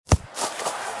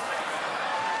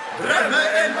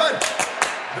Drømmeelver!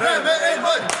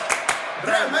 Drømmeelver!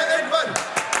 Drømmeelver!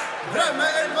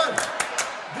 Drømmeelver!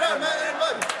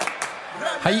 Drømmeelver!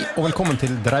 Hei og velkommen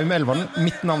til Draumeelveren.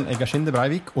 Mitt navn er Gershinde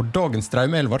Breivik, og dagens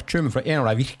Draumeelver kommer fra en av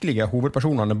de virkelige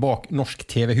hovedpersonene bak norsk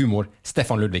TV-humor,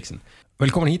 Stefan Ludvigsen.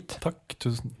 Velkommen hit. Takk,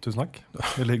 tusen takk.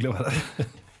 Veldig hyggelig å være her.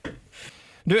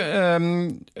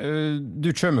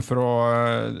 Du kommer fra...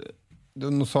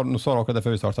 Nå sa dere det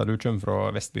før vi startet, du kommer fra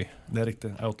Vestby. Det er riktig,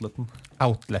 Outleten.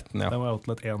 Outleten, ja. Det var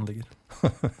Outlet 1 ligger.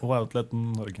 Og Outleten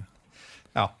Norge.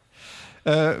 Ja.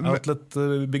 Outlet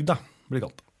bygda blir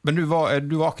kalt. Men du var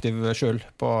aktiv selv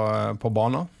på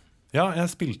banen? Ja,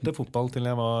 jeg spilte fotball til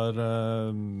jeg var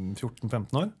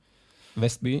 14-15 år.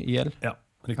 Vestby, IL? Ja,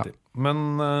 riktig. Ja. Men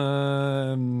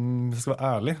hvis jeg skal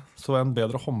være ærlig, så var jeg en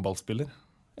bedre håndballspiller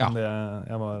enn det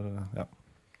jeg var. Ja.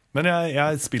 Men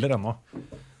jeg spiller ennå.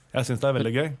 Jeg synes det er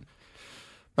veldig gøy.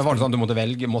 Men var det sånn at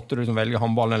måtte du velge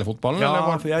håndballen eller fotballen? Ja,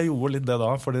 eller for jeg gjorde litt det da,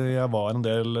 fordi jeg var en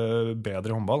del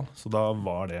bedre i håndball, så da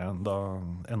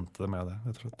endte det med det,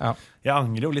 rett og slett. Ja. Jeg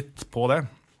angrer jo litt på det,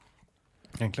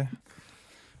 egentlig.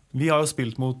 Vi har jo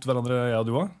spilt mot hverandre, jeg og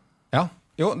du også. Ja,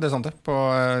 jo, det er sant det, på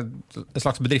et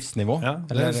slags bedriftsnivå. Ja,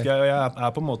 det husker jeg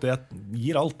er på en måte, jeg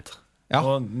gir alt. Ja.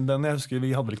 Og den jeg husker,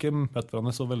 vi hadde ikke møtt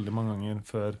hverandre så veldig mange ganger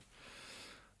før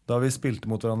da vi spilte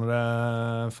mot hverandre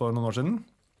for noen år siden.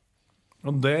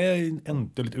 Og det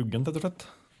endte litt uggent, rett og slett.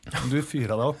 Du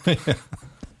fyret deg opp.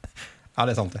 Ja,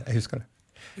 det er sant det. Jeg husker det.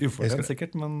 Ufortjent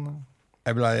sikkert, men...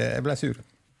 Jeg ble sur.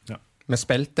 Ja. Men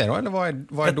spilte jeg da, eller var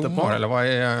jeg dommer, eller var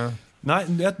jeg... Nei,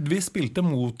 vi spilte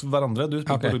mot hverandre. Du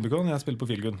spilte på Rubicon, jeg spilte på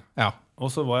Feelgood. Ja.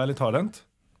 Og så var jeg litt hardhendt,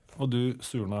 og du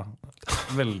surna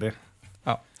veldig.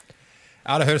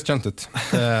 Ja, det høres kjent ut.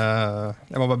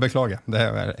 Jeg må bare beklage.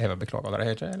 Jeg beklager det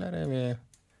ikke, eller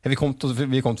er vi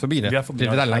kommet forbi det? Det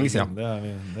er lenge siden.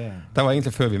 Det var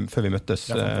egentlig før vi møttes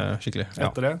skikkelig.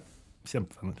 Etter det,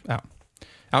 kjempevenner. Ja,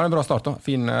 det er en bra start da.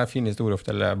 Fin historie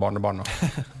til barnebarna.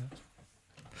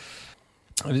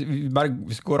 Vi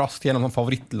skal gå raskt gjennom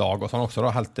favorittlag og sånn også da,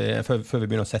 helt før vi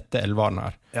begynner å sette elveren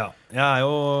her. Ja, jeg er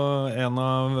jo en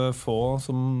av få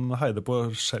som heide på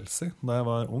Chelsea da jeg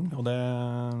var ung, og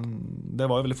det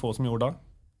var jo veldig få som gjorde da.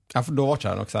 Ja, for da var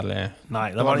ikke det nok særlig... Nei,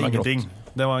 det var ingenting.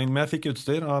 Men jeg fikk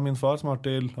utstyr av min far som var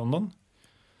til London,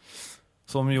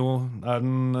 som jo er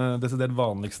den desidert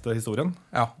vanligste historien.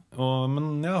 Ja.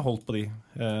 Men jeg har holdt på de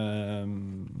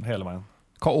hele veien.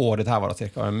 Hva år dette her var det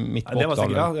cirka? Det var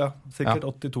sikkert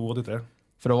 82-83.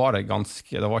 For da var det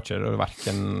var ikke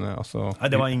hverken... Altså, nei,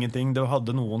 det var ingenting. Det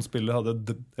hadde noen spillere,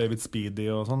 hadde David Speedy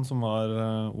og sånn, som var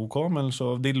ok, men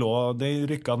så de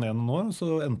rykket ned noen år,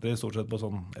 så endte de stort sett på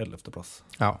sånn 11. plass.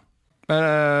 Ja.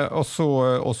 Og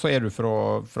så er du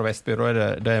fra Vestby,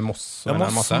 og det er Moss? Ja,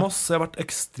 Moss. Jeg har vært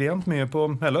ekstremt mye på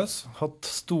Heløs, hatt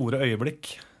store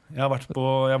øyeblikk. Jeg har vært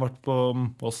på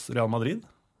Moss Real Madrid,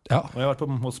 og jeg har vært på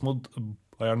Moss mot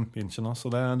Bayern München også.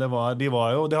 Så de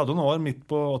hadde noen år midt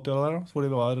på 80-året der, hvor de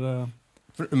var...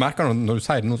 Du merker når du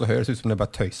sier det nå, så høres det ut som det er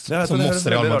bare tøys. Ja, som Moss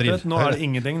Real Madrid. Nå er det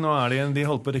ingenting, de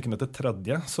holdt på å rykke ned til 3.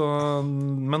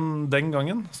 Men den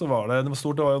gangen så var det var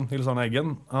stort, det var jo Nils Arne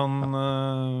Eggen. Han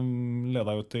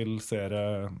ledet jo til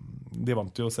de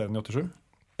vant jo serien i 87.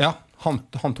 Ja, han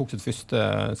tok sitt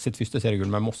første seriegull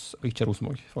med Moss, og ikke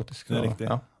Rosenborg, faktisk. Det er riktig.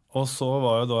 Ja. Og så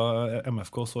var jo da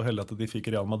MFK så heldig at de fikk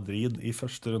Real Madrid i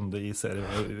første runde i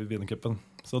serievinnercupen.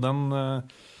 Så de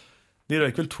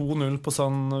røyk vel 2-0 på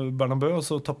San Bernabeu, og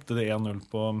så tappte de 1-0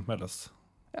 på Melles.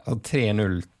 Ja,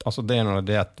 3-0, altså det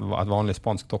er et vanlig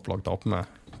spansk topplag tar opp med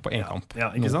på en kamp.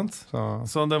 Ja, ikke sant?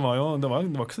 Så det var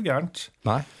ikke så gærent.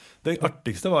 Nei. Det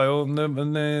artigste var jo,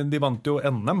 de vant jo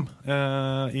NM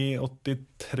i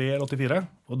 83-84,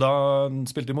 og da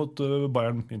spilte de mot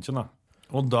Bayern München da.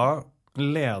 Og da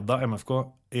leda MFK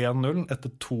 1-0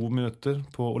 etter 2 minutter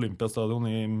på Olympiastadion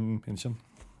i München.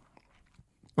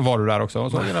 Var du der også?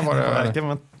 Ikke,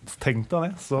 men tenk deg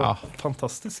det, så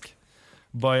fantastisk.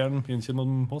 Bayern München mot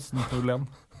Moss 0-1.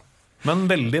 Men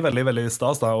veldig, veldig, veldig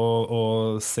stas da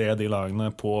å se de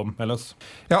lagene på Melløs.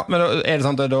 Ja, men er det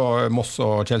sant at da Moss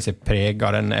og Chelsea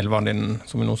preger den elveren din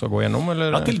som vi nå skal gå gjennom?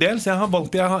 Eller? Ja, til dels. Jeg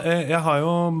har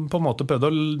jo på en måte prøvd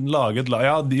å lage et lag.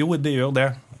 Ja, jo, det gjør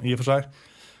det, i og for seg.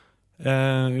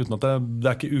 Uten at det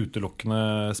er ikke utelukkende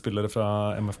spillere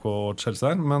fra MFK og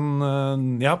Chelsea her,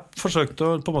 men jeg har forsøkt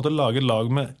å på en måte lage lag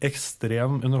med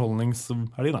ekstrem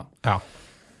underholdningsverdi da. Ja.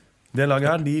 Det laget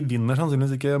her, de vinner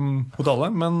sannsynligvis ikke mot alle,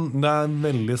 men det er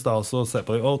veldig stas å se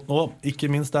på dem, og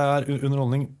ikke minst det er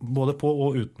underholdning både på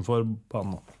og utenfor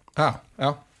banen.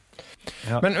 Ja.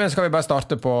 Men skal vi bare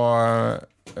starte på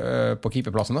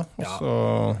keeperplassen da? Også...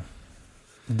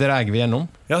 drar vi gjennom?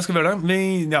 Ja, skal vi gjøre det?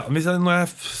 Når jeg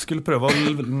skulle prøve å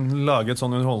lage et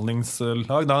sånn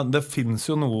underholdningslag det finnes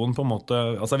jo noen på en måte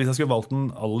altså hvis jeg skulle valgt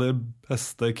den aller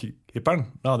beste keeperen,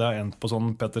 da hadde jeg endt på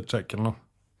sånn Peter Cech eller noe.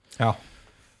 Ja.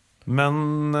 Men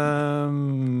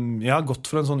jeg har gått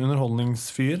for en sånn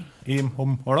underholdningsfyr i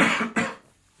åra.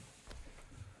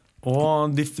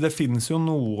 Og det finnes jo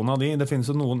noen av det finnes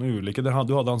jo noen ulike. Du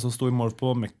hadde han som stod i mål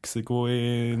på Mexico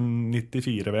i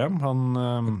 94-VM.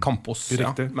 Campos,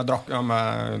 riktig. Med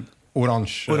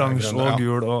oransje og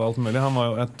gul og alt mulig. Han var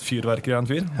jo et fyrverkeri av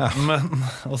en fyr. Ja.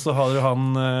 Og så har du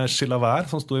han Chilavert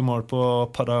som stod i mål på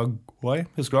Paraguay,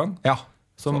 husker du han? Ja.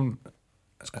 Som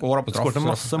skårte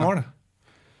masse mål.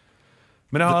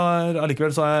 Men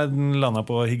allikevel så har jeg landet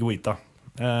på Higuita.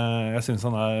 Jeg synes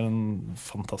han en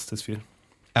fantastisk fyr.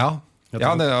 Ja,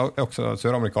 det også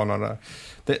søramerikanere.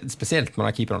 Spesielt med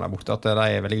de keeperne der borte, at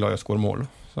de veldig glad i å skåre mål.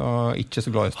 Så ikke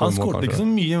så glad i å skåre mål. Han skårte ikke så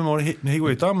mye mål i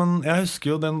Higuita, men jeg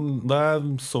husker jo da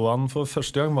jeg så han for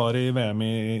første gang var i VM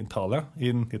i Italia,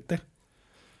 i 90.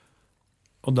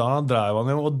 Og da drev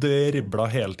han jo og dribla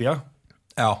hele tiden.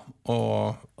 Ja,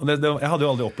 og jeg hadde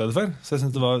jo aldri opplevd det før, så jeg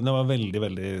synes det var veldig,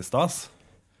 veldig stas.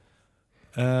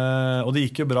 Og det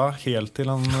gikk jo bra helt til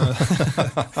han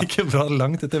gikk jo bra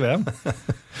langt etter VM.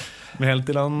 Men helt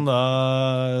til han da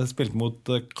spilte mot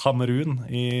Kamerun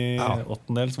i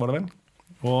åttendels, var det vel.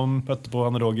 Og møtte på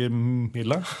han Roger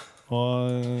Milla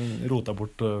og rota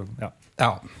bort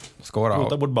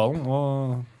rota bort ballen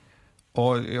og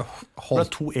det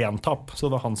ble 2-1-tapp, så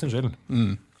det var hans skyld.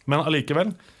 Men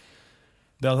allikevel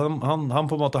det at han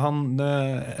på en måte han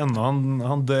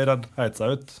dreit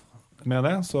seg ut med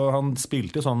det, så han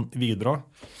spilte jo sånn videre.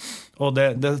 Og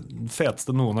det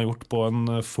feteste noen har gjort på en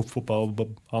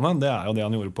fotballbane, det jo det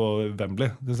han gjorde på Wembley,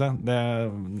 synes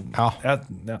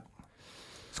jeg.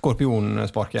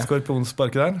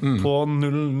 Skorpionsparket der, på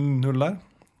 0-0 der.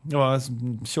 Det var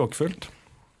tjåkfullt.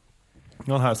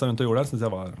 Og han her seg rundt og gjorde det, synes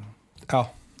jeg var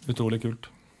utrolig kult.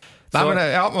 Nei, men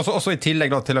også i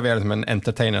tillegg da, til å være som en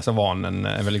entertainer, så var han en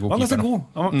veldig god keeper. Han så god.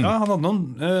 Han hadde noen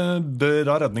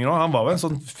bra redninger også. Han var jo en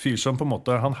sånn fyr som på en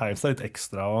måte han heiv seg litt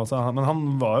ekstra også. Men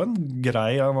han var jo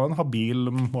han var en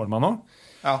habil målmann også.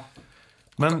 Ja.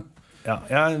 Men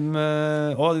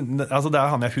altså det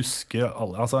han jeg husker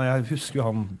altså jeg husker jo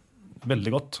han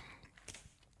veldig godt.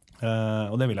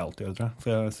 Og det vil jeg alltid gjøre, tror jeg. For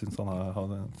jeg synes han har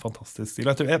en fantastisk stil.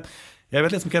 Jeg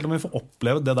vet liksom ikke helt om vi får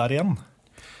oppleve det der igjen.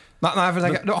 Nei, for jeg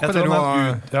tenker, akkurat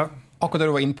det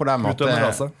du var inne på der med at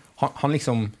han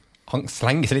liksom han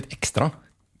slenger seg litt ekstra.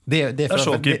 Det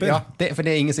for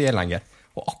det ingen som gjør lenger.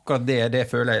 Og akkurat det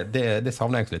føler jeg det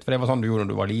savner jeg litt. For det var sånn du gjorde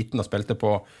når du var liten og spilte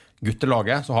på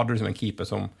guttelaget, så hadde du liksom en keeper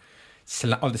som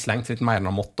alltid slengte litt mer enn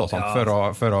han måtte og sånt,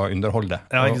 for å underholde.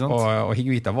 Og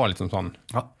Higuita var litt sånn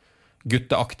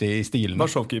gutteaktig i stilen.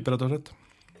 Var showkeeper, rett og slett.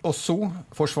 Og så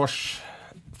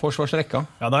forsvarsrekka.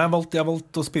 Ja, da har jeg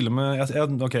valgt å spille med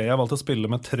jeg valgte å spille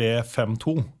med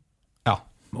 3-5-2. Ja.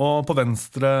 Og på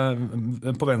venstre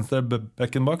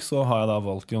bekken bak så har jeg da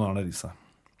valgt Jon Arne Riise.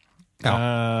 Ja.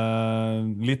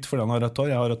 Litt fordi han har rødt hår.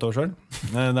 Jeg har rødt hår selv.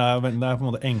 Det er på en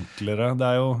måte enklere. Det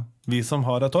er jo vi som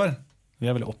har rødt hår. Vi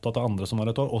er veldig opptatt av andre som har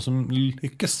rødt hår, og som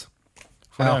lykkes.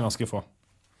 For det er ganske få.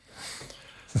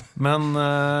 Men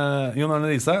Jon Arne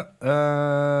Riise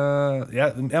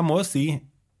jeg må jo si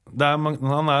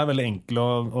han veldig enkel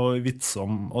å vitse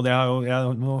om. Og jeg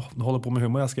holder på med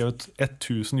humor. Jeg har skrevet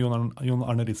 1000 Jon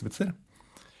Arne Riise-vitser.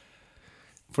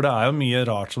 For det jo mye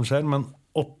rart som skjer, men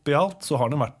oppi alt så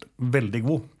har han vært veldig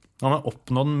god. Han har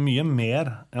oppnådd mye mer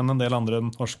enn en del andre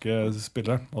norske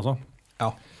spillere også. Ja.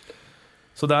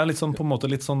 Så det liksom, på en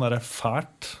måte litt sånn der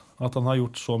fælt at han har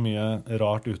gjort så mye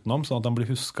rart utenom, sånn at han blir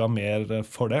husket mer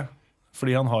for det.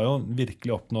 Fordi han har jo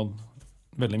virkelig oppnådd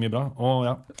veldig mye bra. Og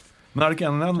men det ikke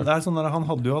enig? Det sånn der, han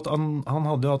hadde jo hatt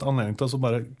anledning til å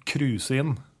bare cruise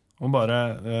inn og bare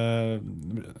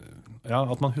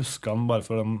at man husker han bare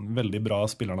for den veldig bra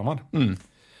spilleren han var.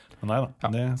 Men nei da,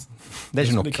 det er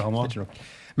ikke nok.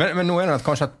 Men nå det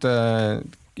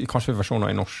kanskje vi får se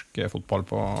noe i norsk fotball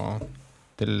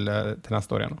til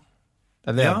neste år igjen.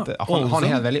 Han har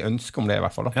et veldig ønske om det i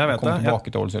hvert fall. Jeg vet komme tilbake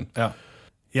til Ålesund. Ja.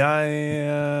 Jeg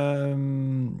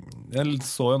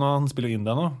så jo når han spiller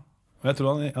India nå. Og jeg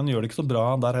tror han gjør det ikke så bra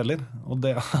der heller. Og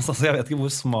altså, jeg vet ikke hvor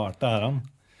smart det han.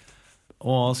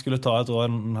 Og skulle ta et år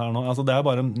her nå. Altså, det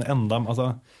bare enda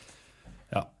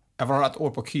Jeg var et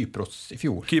år på Kypros i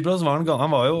fjor. Kypros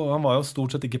han var jo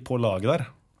stort sett ikke på laget der.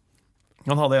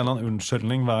 Han hadde en eller annen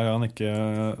unnskyldning hver gang han ikke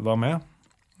var med.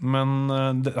 Men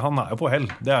han jo på hell.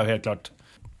 Det jo helt klart.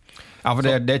 Ja, for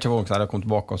det ikke folk som kom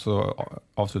tilbake og så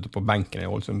avslutte på benken i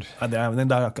Ålesund. Nei, det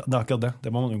akkurat det. Det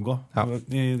må man unngå.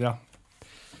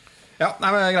 Ja. Ja,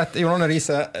 nei, men greit. Jon Arne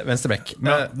Riise, venstrebekk.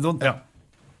 Jon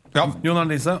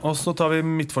Arne Riise. Og så tar vi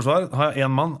midtforsvar. Har jeg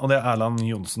én mann, og det er Erland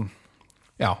Johnsen.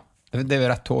 Ja. Det er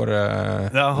rett hår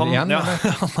igjen? Ja,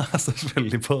 han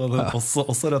selvfølgelig på det.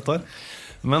 Også rett hår.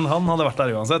 Men han hadde vært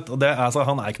der uansett. Og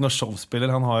han er ikke noe showspiller.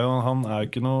 Han var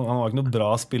ikke noe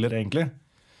bra spiller, egentlig.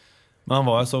 Men han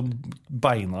var jo så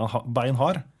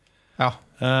beinhard. Ja.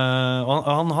 Og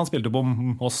han spilte på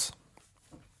Moss.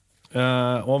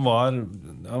 Og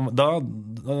da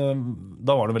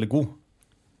var han veldig god,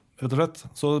 rett og slett.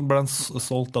 Så ble han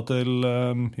solgt da til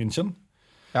München.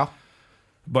 Ja.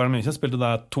 Bayern München spilte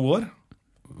der 2 år,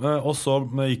 og så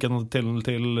gikk han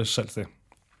til Chelsea.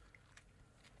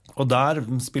 Og der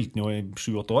spilte han jo i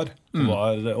 7-8 år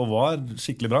og var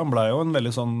skikkelig bra. Han ble jo en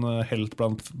veldig sånn helt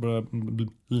blant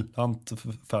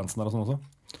fansen der og sånn også.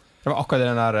 Det var akkurat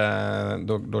den der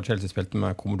da Chelsea spilte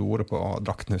med Commodore på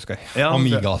drakten, husker jeg. Ja,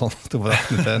 Amiga og sånt, stod på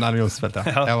drakten til Erland Johnsen spilte.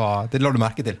 Det la du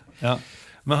merke til. Ja.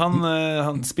 Men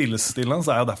han spillestilen hans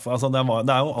er jo derfor det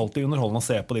er jo alltid underholdende å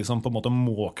se på de som på en måte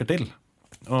måker til.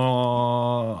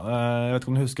 Og jeg vet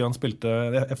ikke om du husker han spilte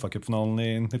FA-cupfinalen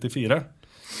i 94.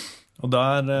 Og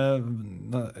der det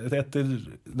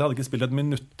hadde ikke spilt et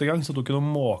minutt engang, så tok han og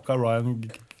måka Ryan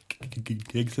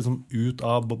Giggs liksom ut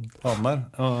av banen der.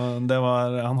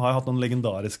 Han har jo hatt noen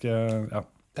legendariske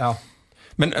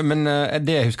Men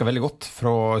det jeg husker veldig godt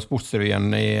fra Sportsrevyen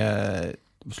i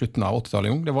slutten av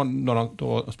 80-tallet, det var da han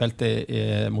spilte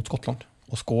mot Skottland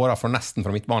og skåret nesten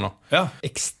fra midtbanen.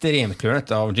 Ekstremt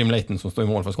klønete av Jim Leighton som står i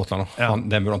mål for Skottland.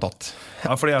 Den burde han tatt.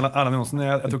 Ja, fordi Erland Johnsen,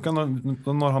 jeg tror ikke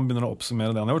når han begynner å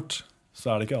oppsummere det han har gjort, så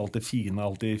er det ikke alltid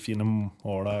fine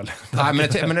mål. Nei,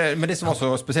 men det som var så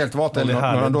spesielt var at når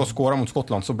han da skåret mot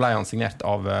Skottland, så ble han signert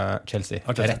av Chelsea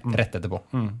rett etterpå.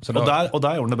 Så og der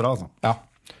gjorde han det bra, altså. Ja,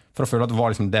 for å føle at det var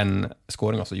liksom den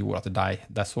skåringen som gjorde at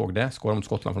de så det. Skåret mot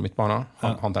Skottland fra midtbanen,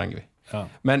 han trenger vi. Ja.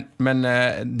 Men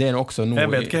det er også noe... Jeg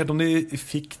vet ikke helt om de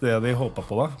fikk det de håpet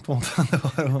på da, på en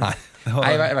måte.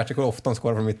 Jeg vet ikke hvor ofte han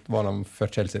skåret fra midtbanen før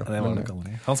Chelsea da.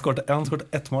 Han skårte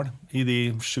 1 mål i de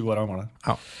 7 årene han var der.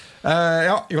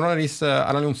 Jon Arne Riise,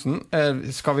 Erland Johnsen. Er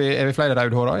vi flere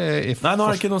rødhåra? Nei, nå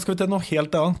skal vi til noe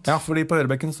helt annet. Fordi på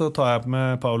høyrebekken så tar jeg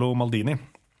med Paolo Maldini.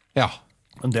 Ja.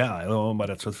 Det er jo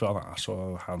bare rett og slett fordi han er så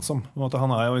handsome.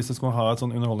 Han er jo, hvis man skal ha et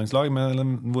sånn underholdningslag,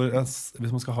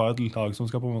 hvis man skal ha et lag som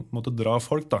skal på en måte dra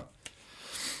folk da,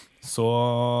 så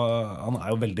han er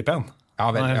jo veldig pen.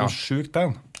 Han er jo sjukt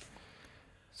pen.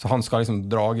 Så han skal liksom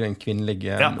drage den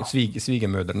kvinnelige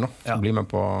svigermødren som blir med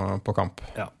på kamp.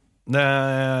 Ja.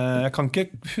 Jeg kan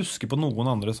ikke huske på noen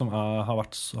andre som har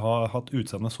hatt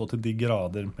utseende så til de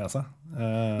grader med seg.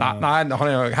 Nei, han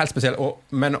er jo helt spesiell.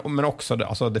 Men også,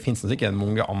 det finnes sikkert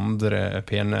mange andre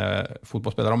pene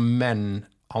fotballspillere, men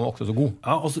han var også så god.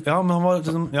 Men han var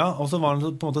liksom, og så var han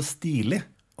på en måte stilig.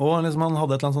 Og liksom, han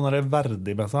hadde et eller annet sånn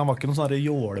verdig med seg. Han var ikke noen sånn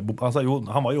jålebukk. Jo,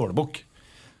 han var jålebukk,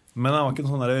 men han var ikke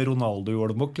noen sånn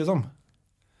Ronaldo-jålebukk, liksom.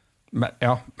 Han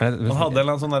hadde en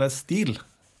eller annen sånn stil.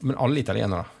 Men alle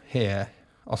italienere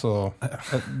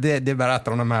det er bare et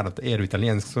eller annet mer at er du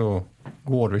italiensk, så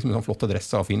går du liksom med sånne flotte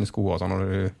dresser og fine sko og sånn.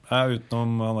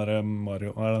 Utenom han der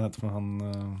Mario, hva er det han heter for han?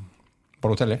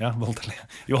 Balotelli? Ja, Balotelli.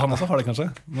 Jo, han også har det kanskje.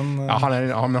 Men, han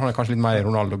er kanskje litt mer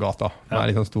Ronaldo-gata. Han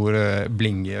er litt sånn stor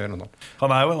bling i ørene.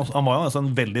 Han var jo altså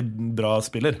en veldig bra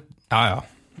spiller. Ja.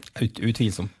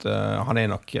 Utvilsomt. Han er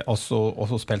nok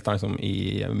også spilte han liksom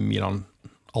i Milan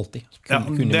alltid. Det har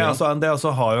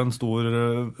jo en stor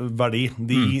verdi.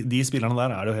 De spillerne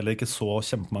der er det jo heller ikke så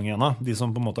kjempemange igjen av. De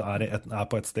som på en måte er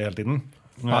på et sted hele tiden.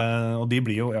 Og de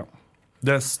blir jo,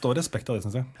 det står respekt av det,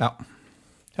 synes jeg.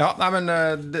 Nei, men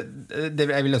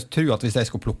jeg vil tro at hvis jeg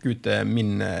skulle plukke ut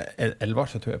min elver,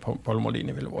 så tror jeg Paolo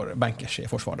Maldini ville vært bankers i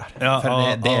forsvar der.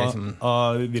 Det er liksom...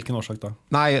 Hvilken årsak da?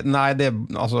 Nei, det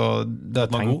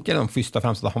tenker jeg først og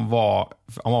fremst at han var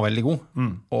veldig god,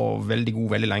 og veldig god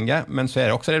veldig lenge, men så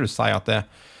er det også det du sier at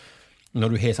når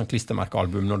du har sånn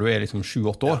klistermerkealbum, når du er liksom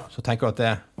 7-8 år, så tenker du at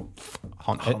jeg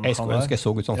skulle ønske jeg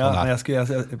så ut sånn som det her. Jeg skulle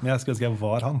ønske jeg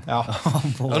var han.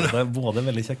 Både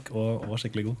veldig kjekk og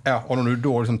skikkelig god. Ja, og når du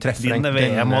da liksom treffer Vinner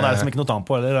VM, og det er liksom ikke noe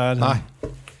annet på det. Nei,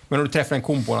 men når du treffer den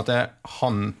komboen at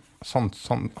han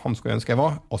skulle ønske jeg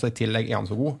var, og så i tillegg er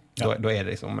han så god, da er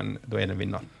det liksom da er det en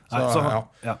vinner.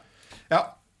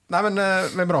 Nei, men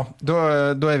bra.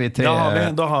 Da er vi til...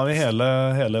 Da har vi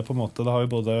hele på en måte, da har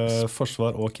vi både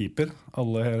forsvar og keeper,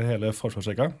 hele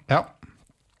forsvarsrekka. Ja.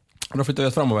 Og da flytter vi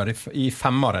oss fremover i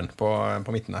femmeren på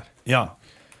midten her. Ja.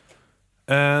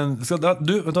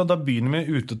 Da begynner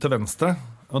vi ute til venstre,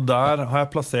 og der har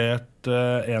jeg plassert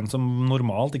en som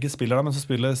normalt ikke spiller der, men som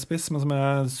spiller spiss, men som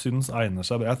jeg synes egner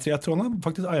seg. Jeg tror han har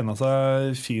faktisk egnet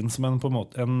seg fin som en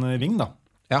ving da.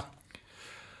 Ja.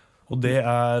 Og det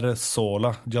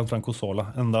Sola, Gianfranco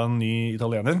Sola, enda en ny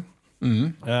italiener.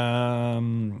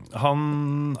 Han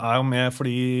jo med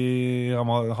fordi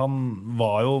han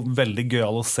var jo veldig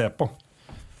gøyal å se på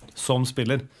som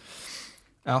spiller.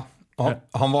 Ja,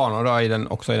 han var nå da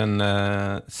også i den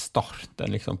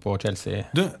starten liksom på Chelsea.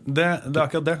 Du, det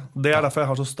akkurat det. Det derfor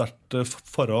jeg har så sterkt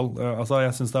forhold. Altså,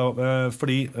 jeg synes det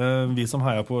fordi vi som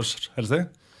heier på Chelsea,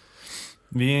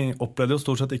 vi opplevde jo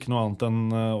stort sett ikke noe annet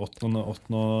enn 8.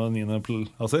 og 9.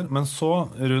 plasser. Men så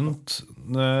rundt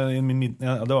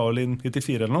det var vel i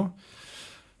 94 eller noe,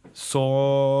 så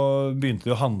begynte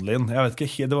de å handle inn. Jeg vet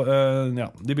ikke, de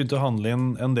begynte å handle inn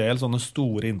en del sånne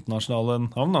store internasjonale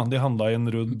navn da. De handlet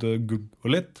inn Ruud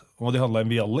Gullit, og de handlet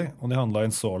inn Vialli, og de handlet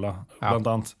inn Sola blant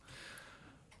annet.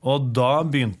 Og da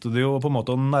begynte de jo på en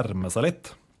måte å nærme seg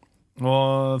litt.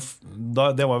 Og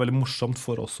det var veldig morsomt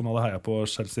for oss som hadde heiet på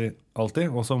Chelsea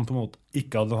alltid, og som på en måte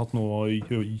ikke hadde hatt noe å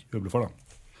juble for da.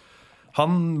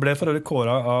 Han ble for øvrig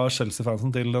kåret av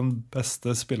Chelsea-fansen til den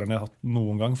beste spilleren jeg har hatt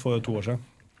noen gang for 2 år siden.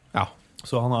 Ja.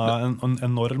 Så han en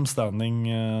enorm standing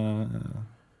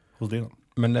hos de da.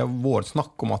 Men det vært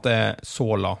snakk om at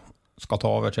Sola skal ta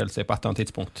over Chelsea på et eller annet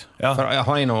tidspunkt. Ja. For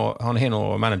han har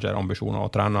noen managerambisjoner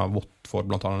og trener Watford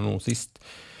blant annet nå sist.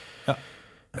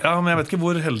 Ja, men jeg vet ikke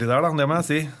hvor heldig det da, det må jeg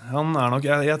si. Han nok,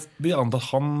 jeg vil anta at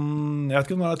han, jeg vet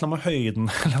ikke om det et eller annet med høyden,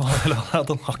 eller at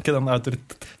han har ikke den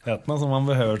autoriteten som han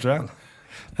behøver, tror jeg.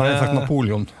 Han en slags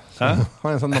Napoleon. Han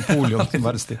en sånn Napoleon som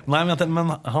bare styr. Nei, men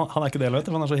han ikke det, vet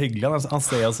du, han så hyggelig. Han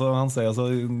ser så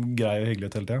grei og hyggelig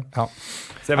ut hele tiden. Ja.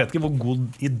 Så jeg vet ikke hvor god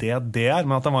idé det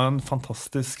men at han var en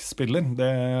fantastisk spiller.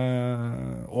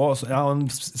 Og en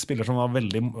spiller som var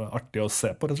veldig artig å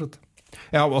se på, rett og slett.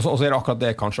 Ja, og så det akkurat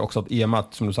det kanskje også at i og med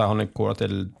at, som du sier, han kåret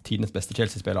til tidens beste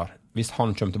Chelsea-spiller. Hvis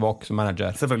han kommer tilbake som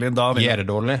manager, gjør det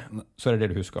dårlig, så det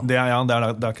du husker. Det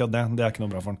akkurat det. Det ikke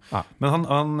noe bra for han. Ja. Men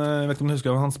han vet ikke om du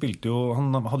husker,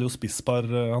 han hadde jo spisspar,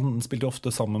 han spilte jo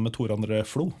ofte sammen med Tor André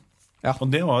Flo. Ja.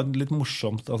 Og det var litt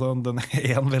morsomt. Altså, den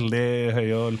en veldig høy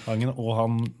og lang, og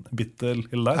han bitte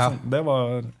lille der. Ja. Det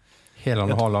var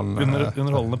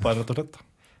underholdende par, rett og slett.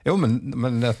 Jo, men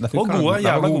det og gode,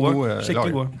 jævla gode,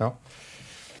 skikkelig gode. Ja.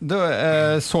 Da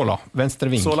Sola,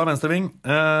 venstreving. Sola, venstreving.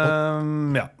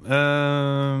 Ja.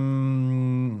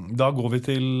 Da går vi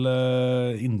til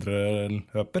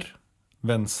indreløper.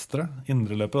 Venstre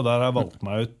indreløper, og der har jeg valgt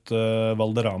meg ut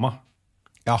Valderrama.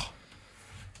 Ja.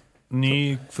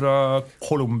 Ny fra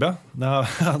Colombia. Det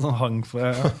sånn hang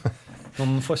for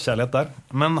noen forkjærlighet der.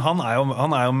 Men han jo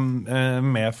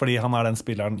med fordi han den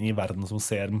spilleren i verden som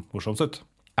ser morsomst ut.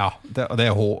 Ja,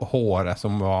 det håret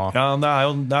som var... Ja,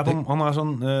 han har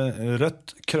sånn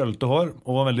rødt, krøllete hår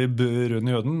og veldig brun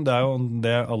i huden. Det jo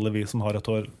det alle vi som har rødt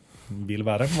hår vil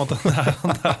være, på en måte.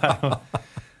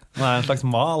 Det en slags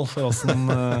mal for oss som...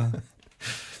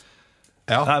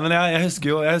 Ja. Nei, men jeg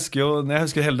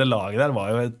husker hele det laget der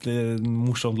var jo et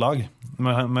morsomt lag.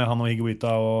 Med han og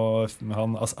Higuita og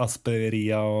han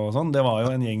Asperia og sånn. Det var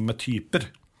jo en gjeng med typer.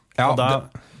 Ja,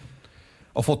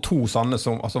 å få 2 sanne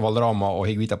som altså Valderrama og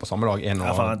Higuita på samme lag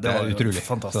noe, det var utrolig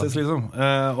fantastisk, liksom.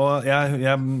 Og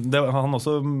han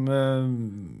også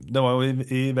det var jo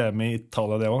i VM i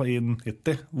Italia det også, i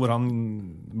 90, hvor han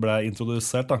ble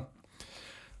introdusert da.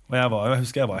 Og jeg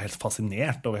husker jeg var helt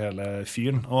fascinert over hele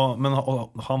fyren, men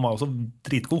han var også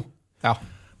dritgod. Ja.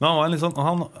 Men han var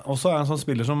han også en sånn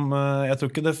spiller som jeg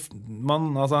tror ikke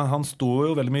han sto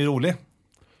jo veldig mye rolig.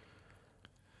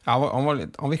 Ja,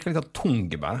 han virker litt tung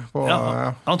bare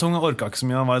han tung og orket ikke så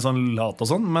mye. Han var sånn lat og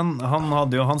sånn, men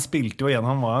han spilte jo igjen.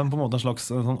 Han var på en måte en slags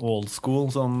sånn old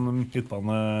school sånn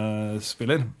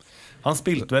midtbanespiller. Han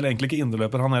spilte vel egentlig ikke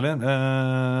indreløper han heller.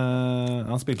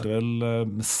 Han spilte vel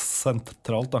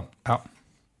sentralt da. Ja.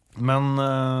 Men,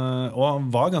 og han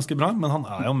var ganske bra, men han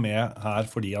jo med her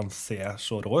fordi han ser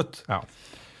så rå ut. Ja.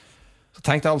 Så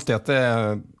tenkte jeg alltid at det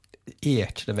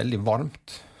ikke det veldig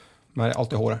varmt med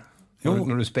alt det håret.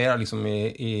 Når du spiller liksom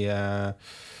i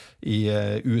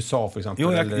USA for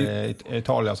eksempel, eller i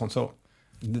Italia sånn, så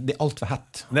det alt for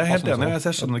hett. Det helt enig,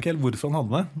 jeg skjønner ikke helt hvorfor han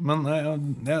hadde det, men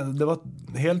det var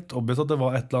helt obvious at det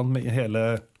var et eller annet med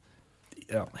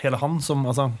hele han som,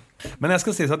 altså. Men jeg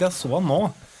skal si at jeg så han nå.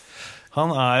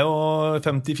 Han jo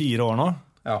 54 år nå.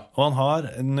 Ja. Og han har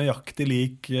nøyaktig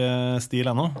lik stil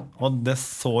ennå. Og det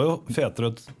så jo fetere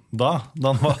ut da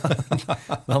han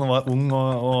var ung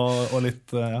og litt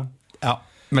Ja,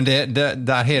 men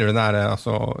der har du den der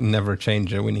altså, never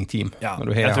change a winning team. Ja,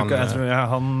 jeg tror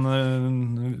han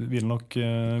vil nok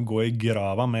gå i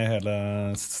grava med hele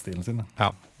stilen sin.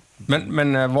 Ja.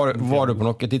 Men var du på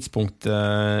noe tidspunkt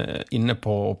inne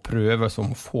på å prøve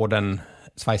som å få den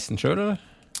sveisen selv, eller?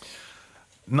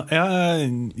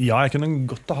 Jeg kunne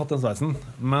godt ha hatt den sveisen.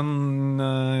 Men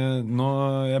nå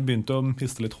jeg begynte å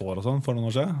miste litt hår og sånn for noen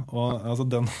år siden. Og altså,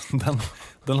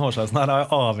 den hårsveisen her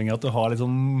er avhengig av at du har litt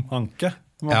sånn hanke.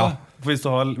 For hvis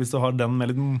du har den med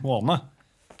litt måne,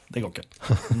 det går ikke.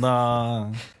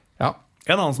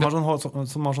 En annen som har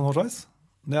sånn hårsveis,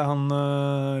 det er han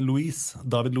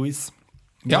David Luiz.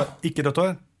 Ikke rødt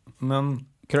hår, men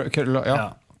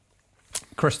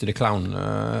Krusty the Clown.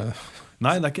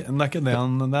 Nei, det er ikke det.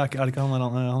 Er det ikke han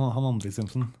andre i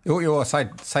Simpson? Jo,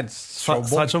 Sideshow Bob.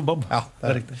 Sideshow Bob. Ja, det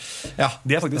er riktig.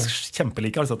 De er faktisk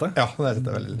kjempelike, har du sett det? Ja, det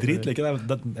er veldig dritlike, men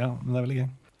det er veldig gøy.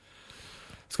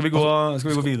 Skal vi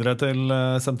gå videre til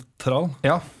sentral?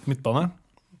 Midtbane.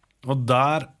 Og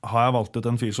der har jeg valgt ut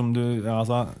en fyr som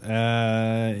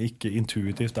ikke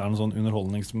intuitivt er en sånn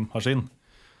underholdningsmaskin.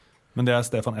 Men det er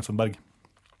Stefan Effenberg.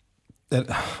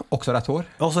 Også rett hår?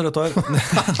 Også rett hår.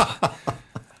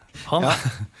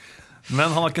 Men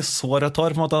han har ikke så rett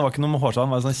hår. Han var ikke noe med hårsak.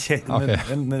 Han var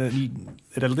en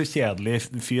relativt kjedelig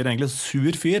fyr, egentlig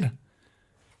sur fyr.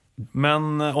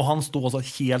 Og han sto også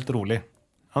helt rolig.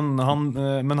 Men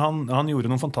han gjorde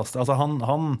noe fantastisk. Altså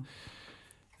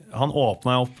han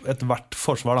åpnet opp et hvert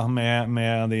forsvar da,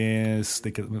 med de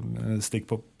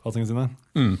stikkpassingene sine.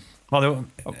 Han hadde jo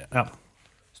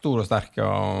stor og sterk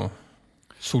og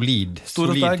solid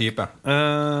type.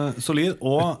 Solid,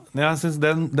 og jeg synes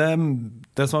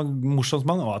det som var morsomt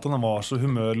med han var at han var så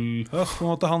humørløs på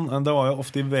en måte. Det var jo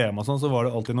ofte i VM og sånn, så var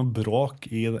det alltid noe bråk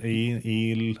i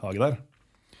laget der.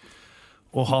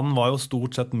 Og han var jo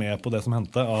stort sett med på det som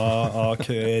hendte av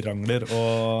krangler,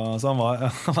 så han var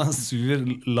en sur,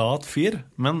 lat fyr,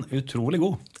 men utrolig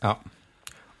god.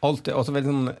 Alltid, også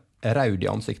veldig sånn raud i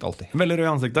ansiktet alltid. Veldig rød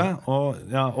i ansiktet, og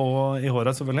i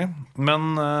håret selvfølgelig. Men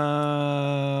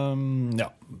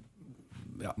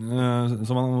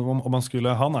så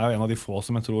han er jo en av de få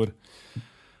som jeg tror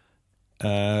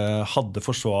hadde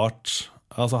forsvart.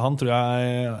 Altså han tror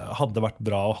jeg hadde vært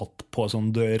bra å hatt på et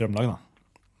sånt drømmelag da.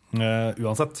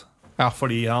 Uansett.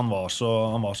 Fordi han var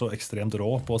så ekstremt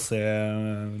rå på å se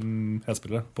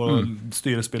helspillet, på å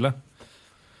styre spillet.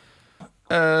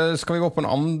 Skal vi gå på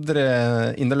den andre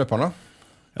inderløperen da?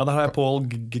 Ja, der har jeg Paul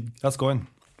Gascoigne.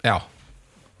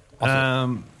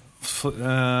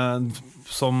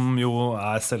 Som jo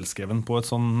er selvskreven på et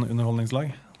sånn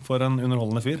underholdningslag. For en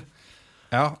underholdende fyr.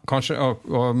 Kanskje,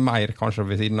 og mer kanskje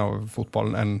ved siden av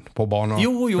fotballen enn på banen.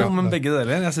 Jo, men begge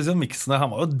deler. Jeg synes jo miksen der,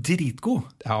 han var jo dritgod.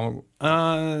 Og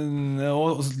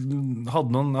han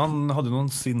hadde noen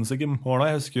sinnssyke mål.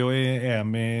 Jeg husker jo i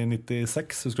EM i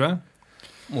 96, husker du det?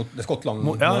 Mot Skottland.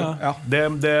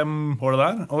 Det målet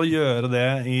der, og gjøre det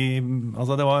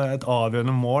altså det var et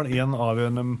avgjørende mål i en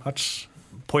avgjørende match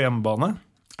på hjemmebane.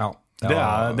 Det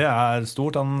er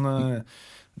stort.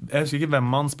 Jeg husker ikke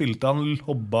hvem han spilte. Han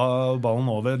hobba ballen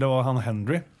over. Det var han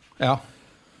Henry.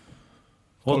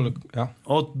 Og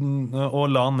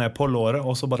la han ned på låret,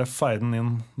 og så bare feide den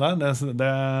inn der.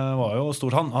 Det var jo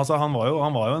stort. Han var jo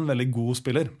en veldig god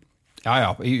spiller.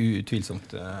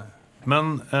 Utvilsomt.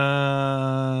 Men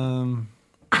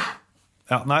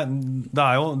nei, det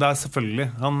er selvfølgelig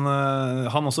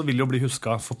han også vil jo bli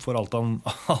husket for alt han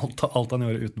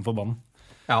gjør utenfor banen.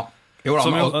 Det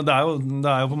er jo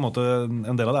på en måte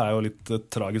en del av det er jo litt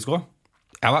tragisk også.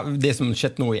 Det som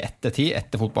skjedde nå i ettertid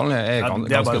etter fotballen er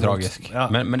ganske tragisk.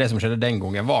 Men det som skjedde den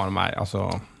gangen var mer, altså,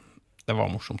 det var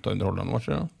morsomt å underholde han, var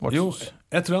ikke det? Jo,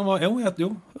 jeg tror han var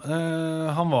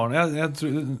han var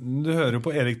du hører jo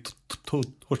på Erik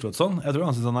Horstvedsson. Jeg tror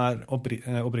han synes han er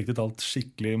oppriktig talt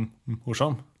skikkelig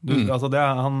morsom. Altså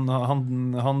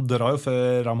han drar jo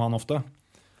fram han ofte.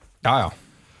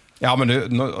 Men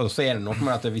så er det noe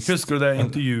med at husker du det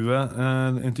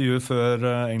intervjuet før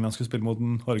England skulle spille mot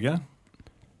Norge,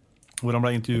 hvor han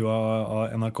ble intervjuet av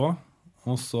NRK?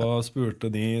 Og så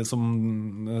spurte de, som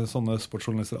sånne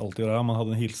sportsjournalister alltid gjør, om han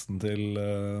hadde en hilsen til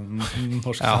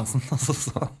norske fansen.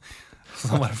 Så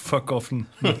han bare fuck off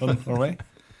Norway.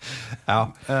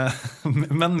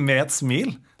 Men med et smil.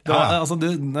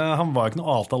 Han var ikke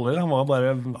noe avtaler, han var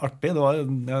bare artig.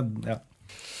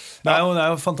 Det er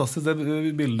jo fantastisk det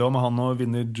bildet om han og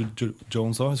Vinnie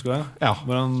Jones også, husker du det?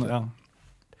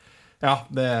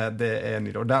 Det er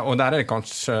nydelig. Og der er det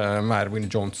kanskje mer Vinnie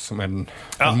Jones som er den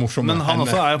morsomme. Men han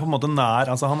også er jo på en måte nær.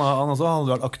 Altså han også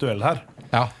hadde vært aktuell her.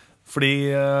 Fordi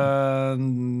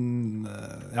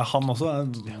han også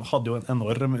hadde jo en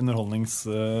enorm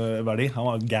underholdningsverdi. Han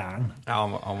var gæren.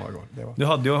 Han var god. Du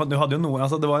hadde jo noe,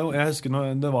 altså jeg husker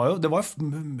det var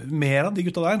mer av de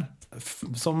gutta der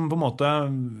som på en måte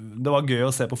det var gøy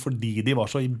å se på fordi de var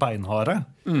så beinharde.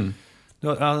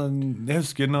 Jeg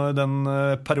husker den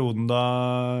perioden da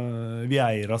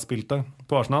Vieira spilte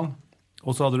på Arsenal.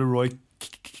 Og så hadde du Roy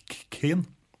Keane.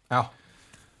 Ja.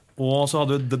 Og så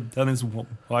hadde du Dennis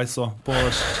Wise på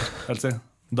Chelsea.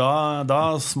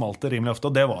 Da smalt det rimelig ofte.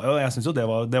 Og det var jo, jeg synes jo det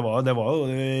var jo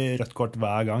rødt kort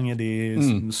hver gang i de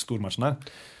stormatchene der.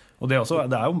 Og det er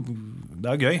jo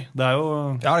gøy. Det er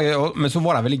jo men så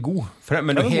var de veldig god. For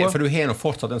du har nå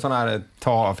fortsatt en sånn her,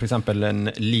 ta for eksempel en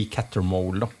Lee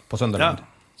Cattermole da, på Sunderland.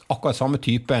 Akkurat samme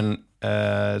typen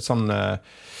sånn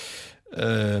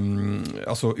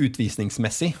altså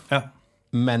utvisningsmessig.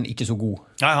 Men ikke så god.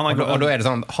 Nei, og da er det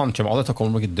sånn, han kommer aldri til å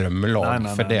komme med noen drømmelag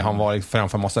fordi han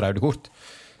får masse røde kort.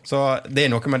 Så det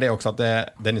er noe med det også at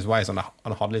Dennis Wise han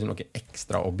hadde liksom noe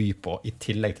ekstra å by på i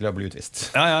tillegg til å bli utvist.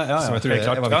 Ja, så jeg tror det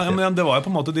var viktig. Men det var jo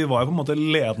på en måte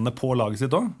ledende på laget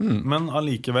sitt også. Men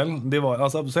allikevel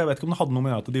så jeg vet ikke om det hadde noe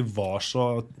med at de var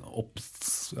så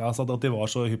at de var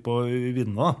så hypp på å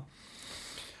vinne da.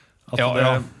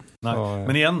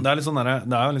 Men igjen, det er litt sånn der,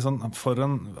 det er jo liksom for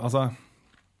en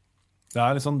det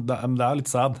er liksom, det er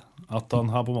litt sad at han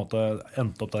har på en måte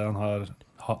endt opp der han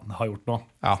har gjort nå.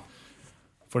 Ja.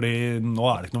 Fordi nå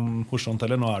er det ikke noe morsomt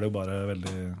heller. Nå er det jo bare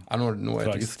veldig nå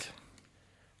tragisk.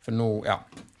 For nå,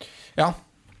 ja.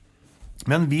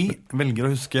 Men vi velger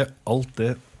å huske alt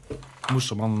det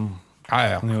morsomme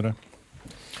han gjorde.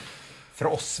 For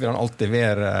oss vil han alltid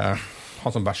være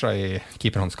han som bæsja i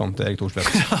keeperhandskan til Erik Thorsvedt.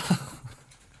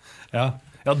 Ja,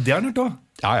 det er nødt også.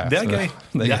 Det er gøy.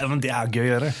 Men det er gøy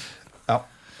å gjøre.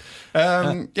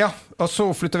 Og så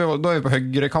flytter vi. Da er vi på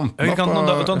høyrekanten.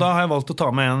 Da har jeg valgt å ta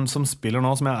med en som spiller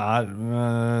nå, som jeg er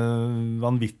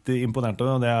vanvittig imponert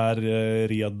over. Det er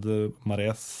Riyad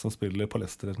Mahrez, som spiller på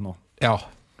Leicester nå. Ja,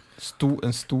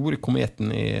 den store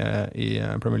kometen i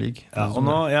Premier League. Og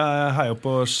nå, jeg heier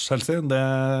på Chelsea. Det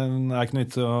er ikke noe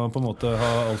vits å på en måte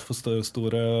ha alt for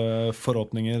store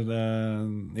forhåpninger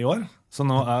i år. Så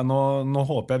nå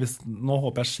håper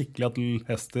jeg skikkelig at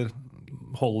Leicester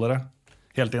holder det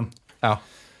helt inn. Ja.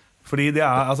 Fordi det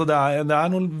er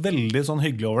noe veldig sånn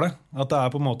hyggelig over det. At det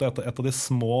er på en måte et av de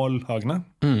små lagene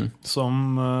som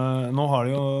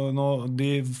de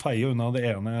feier jo unna det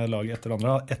ene laget etter det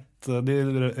andre. De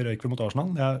røyker mot Arsenal.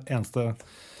 Det er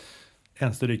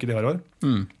eneste ryket de har i år.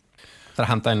 Så det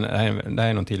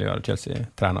er noen tidligere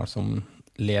Chelsea-trener som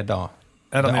leder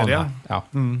Ranieri,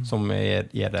 som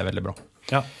gjør det veldig bra.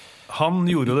 Ja. Han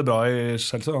gjorde jo det bra i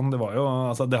Chelsea.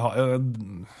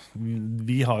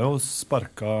 Vi har jo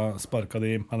sparka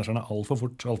de managerne alt for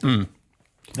fort alltid.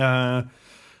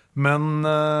 Men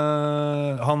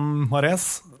han Mahrez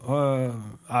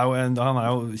han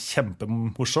er jo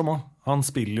kjempemorsom også. Han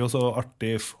spiller jo så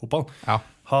artig fotball.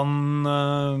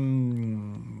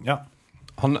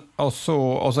 Han også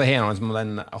har han liksom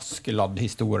den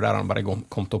Askeladd-historien der han bare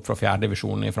kom opp fra 4.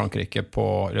 divisjon i Frankrike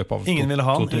på løpet av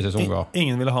 2-3 sesonger.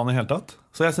 Ingen ville ha han i hele tatt.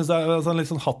 Så jeg synes det er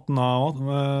litt sånn hatten av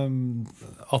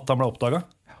at han ble oppdaget.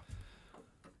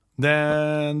 Det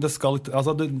er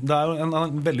jo en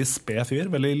veldig sped fyr,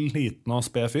 veldig liten og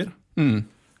sped fyr. Men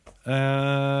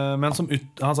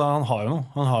han har jo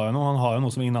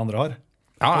noe som ingen andre har.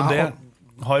 Og det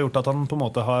har gjort at han på en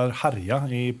måte har herjet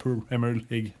i Premier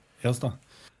League.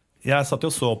 Jeg satt jo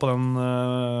og så på den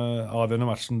avgjørende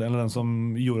matchen, eller den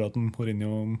som gjorde at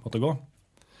Mourinho måtte gå.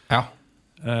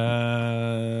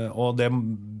 Og det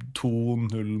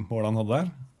 2-0-målet han hadde der,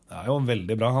 det er jo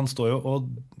veldig bra. Han står jo og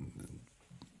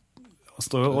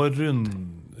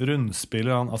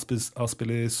rundspiller han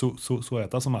Aspili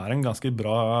Soeta, som er en ganske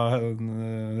bra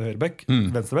høyrebekk,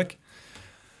 venstrebekk.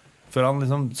 Før han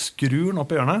liksom skrur den opp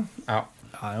i hjørnet.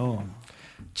 Det er jo...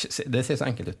 Det ser så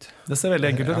enkelt ut. Det ser veldig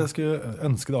enkelt ut. Jeg skulle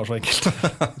ønske det var så enkelt.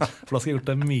 For da skal jeg gjort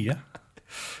det mye.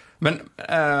 Men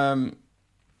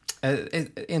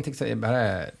en ting som jeg bare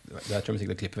det er ikke om jeg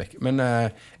sikkert å klippe vekk, men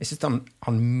jeg synes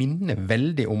han minner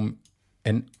veldig om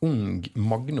en ung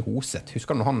Magne Hoseth.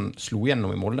 Husker du når han slo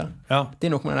gjennom i Molde? Det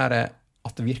er noe med det der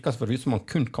at det virker så for ut som han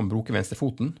kun kan bruke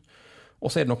venstrefoten, og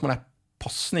så er det noe med de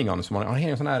passningene som han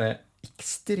har en sånn der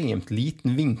ekstremt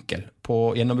liten vinkel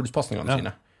på gjennombruddspasningene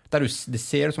sine. Der det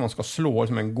ser ut som han skal slå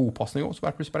som en god passning, og så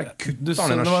bare kutter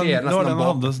han en og skjer nesten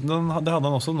bak. Det hadde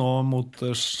han også nå mot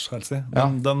Chelsea.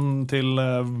 Den til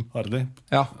Vardy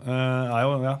er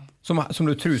jo, som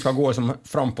du tror skal gå som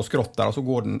fram på skrått der, og så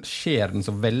skjer den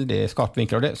så veldig skarp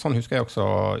vinkel. Og det, sånn husker jeg også,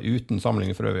 uten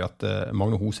sammenligning for øvrig, at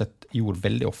Magne Hoseth gjorde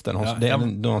veldig ofte når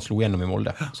han slo gjennom i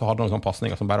Molde. Så hadde han sånne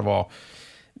passninger som bare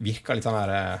virket litt sånn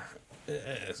her...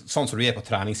 sånn som du er på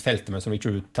treningsfeltet, men som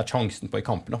ikke du tar sjansen på i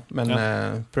kampen da. Men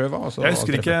prøver altså, jeg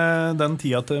husker ikke den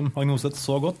tida til Magne Hoseth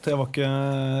så godt. Jeg var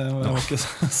ikke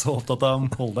så opptatt av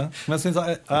Molde, men jeg synes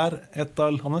det er et av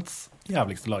landets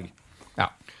jævligste lag. Ja.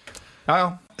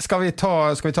 Skal vi ta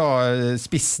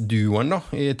spissduoen da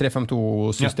i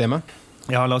 3-5-2-systemet?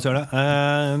 Ja, la oss gjøre det.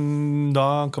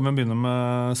 Da kan vi begynne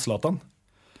med Zlatan.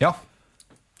 Ja.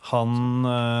 Han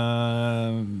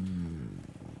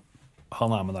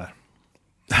er med der.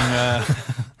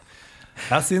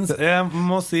 Jeg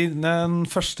må si, den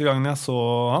første gangen jeg så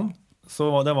han,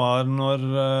 så det var når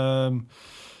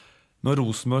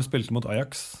Rosenborg spilte mot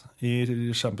Ajax i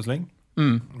Champions League.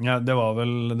 Ja, det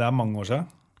er mange år siden.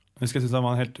 Jeg synes han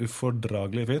var en helt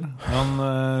ufordragelig fyr. Han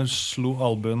slo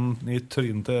albuen i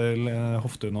trynet til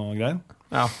Hoftun og greier.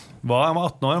 Ja. Han var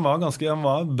 18 år, han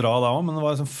var bra da også, men han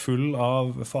var liksom full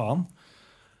av faen.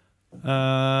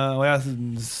 Og jeg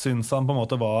synes han på en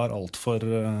måte var alt for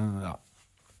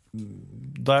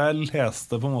Da jeg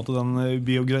leste på en måte den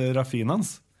biografien hans,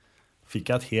 fikk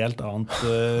jeg et helt annet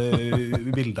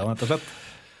bilde av han, rett og slett.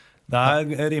 Det er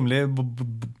rimelig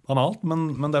banalt,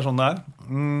 men det er sånn det er.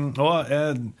 Og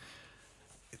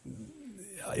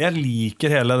jeg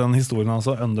liker hele den historien,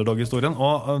 altså underdog-historien.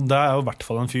 Og det er jo i hvert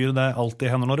fall en fyr det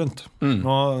alltid hender noe rundt.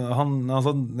 Og han,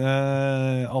 altså,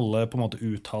 alle på en måte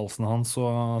uttalelsene hans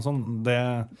og sånn, det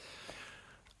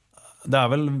er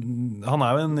vel, han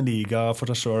er jo en liga for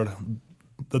seg selv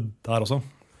det der også.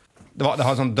 Det var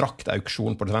en sånn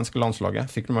draktauksjon på det svenske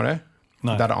landslaget. Fikk du med det?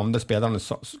 Nei. Der de andre spillerne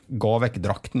ga vekk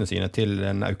draktene sine til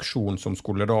en auksjon som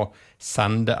skulle da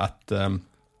sende et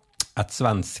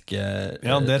svensk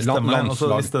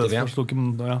landslag til VM.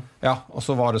 Ja, og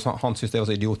så var det sånn, han synes det var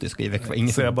så idiotisk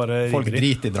folk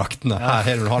driter i draktene. Her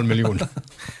er det 500 000.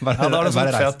 Da er det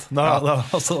sånn fett. Da er det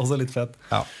også litt fett.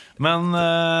 Ja. Men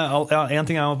en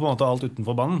ting er jo på en måte alt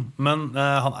utenfor banen, men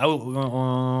han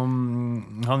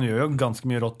gjør jo ganske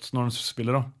mye rått når han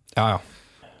spiller da. Ja.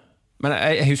 Men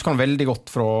jeg husker han veldig godt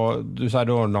fra, du sier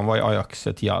da når han var i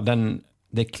Ajax-tida,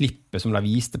 det klippet som de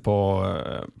viste på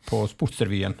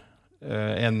Sportsrevyen,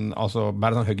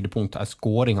 bare sånn høydepunkt, en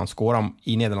scoring han scoret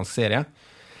i nederlandsk serie,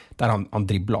 der han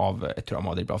driblet av, jeg tror han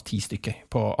var driblet av 10 stykker,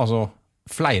 altså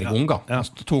flere ganger. Han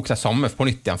tok seg samme på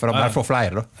nytt igjen, for å bare få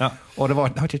flere da. Og det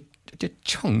var ikke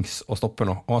chans å stoppe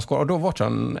nå, og da var ikke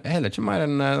han heller ikke mer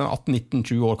enn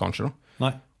 18-19-20 år kanskje da.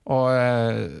 Nei. Og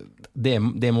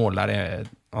det målet der er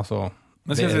altså,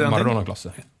 det er Maradona-klasse.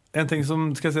 En ting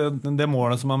som, skal jeg si, det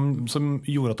målet som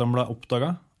gjorde at han ble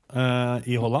oppdaget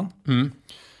i Holland,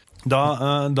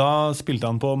 da spilte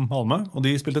han på Malmö, og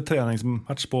de spilte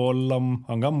treningsmatch på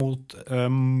Lamhanga mot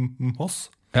Moss.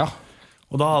 Ja.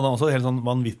 Og da hadde han også et helt sånn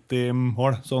vanvittig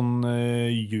mål, sånn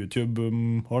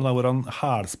YouTube-mål, hvor han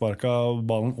hælsparket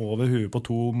ballen over huet på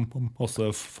 2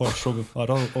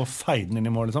 Mosseforsvarere og feide den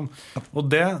inn i mål, liksom. Og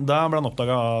der ble han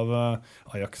oppdaget av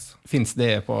Ajax. Finns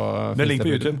det på Det ligger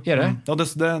på YouTube. Gjør det? Ja, det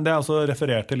er også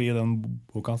referert til i den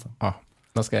boka. Altså.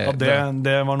 Da skal jeg,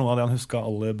 det var noe av det han husket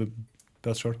alle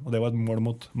best selv, og det var et mål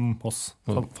mot Moss.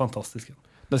 Fantastisk.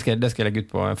 Det skal jeg legge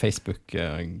ut på en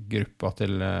Facebook-gruppa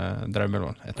til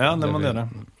Draumelån. Ja, det må det gjøre.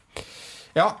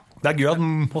 Ja. Det er gøy at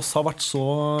Moss har vært så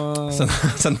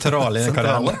sentral i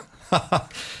karrieren.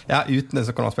 Ja, uten det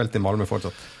så kan han ha spilt i Malmö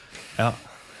fortsatt. Ja,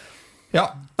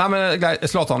 nei, men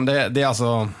Zlatan, det er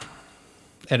altså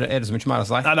er det så mye mer å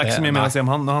si? Nei, det er ikke så mye mer å si om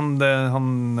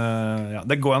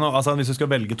det går an, altså hvis du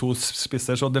skal velge 2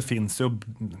 spisser, så det finnes jo,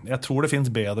 jeg tror det finnes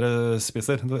bedre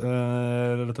spisser,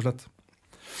 rett og slett.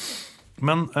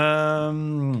 Men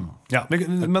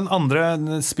men andre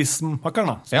spissmakkeren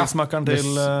da, spissmakkeren til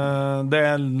det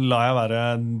la jeg være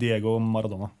Diego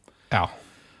Maradona. Ja.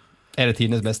 Er det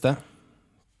tidenes beste?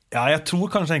 Ja, jeg tror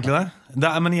kanskje egentlig det.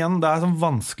 Men igjen, det er sånn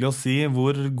vanskelig å si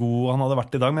hvor god han hadde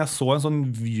vært i dag. Men jeg så en sånn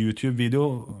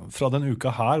YouTube-video fra den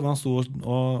uka her, hvor han stod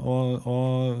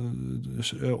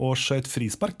og skjøt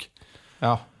frispark.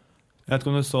 Ja. Jeg vet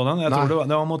ikke om du så den. Jeg tror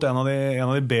det var mot en av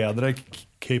de bedre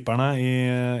keeperne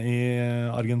i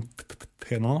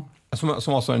Argentina. Som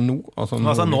altså er nå? Altså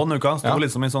nå den uka. Han stod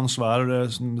liksom i sånn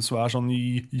svær sånn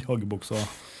joggebukse.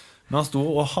 Men han stod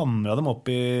og hamret dem opp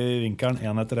i vinkelen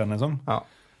en etter en, liksom. Ja.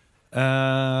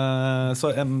 Så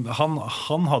han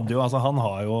hadde jo, altså han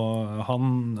har jo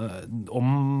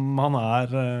om han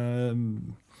er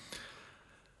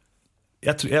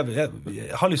jeg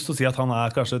har lyst til å si at han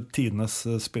er kanskje tidenes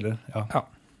spiller. Ja.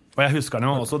 Og jeg husker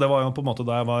han jo også, det var jo på en måte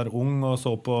da jeg var ung og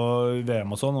så på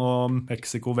VM og sånn, og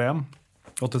Mexico-VM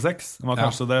 86, det var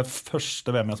kanskje det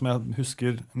første VM som jeg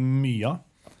husker mye av.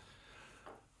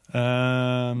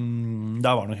 Der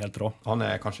var han jo helt rå. Han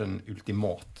er kanskje en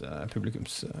ultimat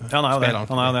publikumsspiller. Ja, han er jo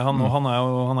det. Han er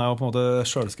jo på en måte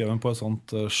selvskreven på et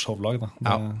sånt showlag da.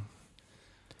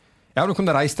 Ja, du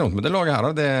kunne reise rundt med det laget her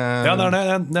da. Det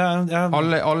er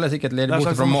alle er sikkert ledige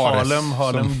bort fra Mares.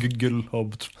 Harlem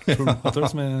Gullhob som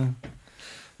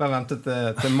bare ventet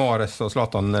til Mares og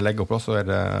Zlatan legger opp, så er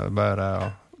det bare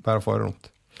å få det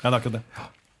rundt. Ja, det er ikke det.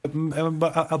 Jeg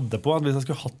bare adder på at hvis jeg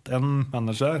skulle hatt en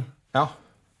manager,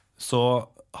 så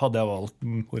hadde jeg valgt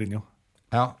Mourinho.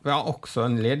 Ja, vi har også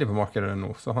en ledig på markedet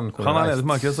nå. Så han ledig på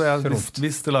markedet, så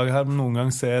hvis det laget her noen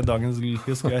gang ser dagens lys,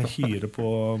 skal jeg hyre på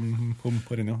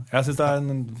Mourinho. Jeg synes det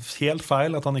en helt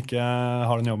feil at han ikke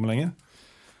har den jobben lenger.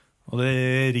 Og det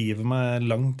river meg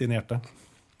langt inn i hjertet.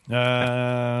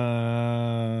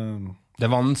 Det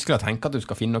vanskelig å tenke at du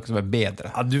skal finne noe som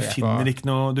bedre. Ja, du finner ikke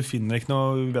noe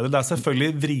bedre. Det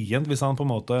selvfølgelig vrient hvis han på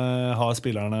en måte har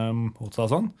spillerne mot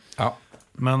seg sånn. Ja.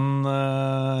 Men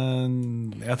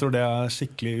jeg tror det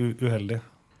skikkelig uheldig.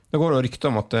 Det går jo rykter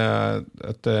om at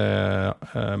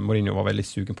Mourinho var veldig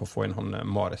sugen på å få inn han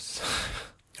Mahrez.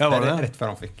 Ja, var det? Rett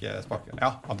før han fikk sparken.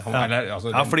 Ja,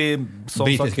 fordi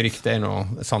britiske rykter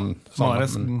noe sann.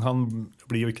 Mahrez, han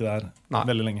blir jo ikke der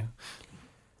veldig lenge.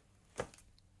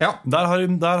 Ja. Der har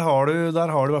du i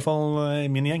hvert fall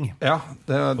min gjeng. Ja,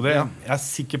 jeg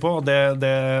sikker på det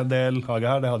laget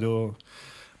her, det hadde jo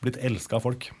blitt elsket av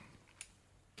folk.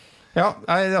 Ja,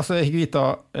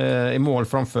 Higuita i mål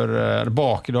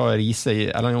bak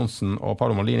Riise, Erland Johnsen og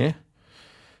Paolo Maldini.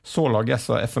 Så la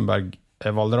Gessa, Effenberg,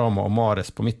 Valderrama og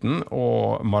Mahrez på midten,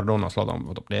 og Maradona og Zlatan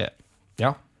på topp.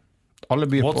 Alle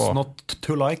byr på What's not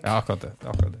to like? Ja, akkurat det.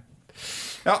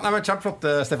 Ja, men kjempeflott,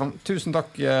 Stefan. Tusen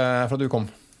takk for at du kom.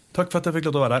 Takk for at jeg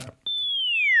fikk lov til å være her.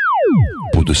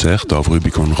 Produsert av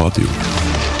Rubicon Radio.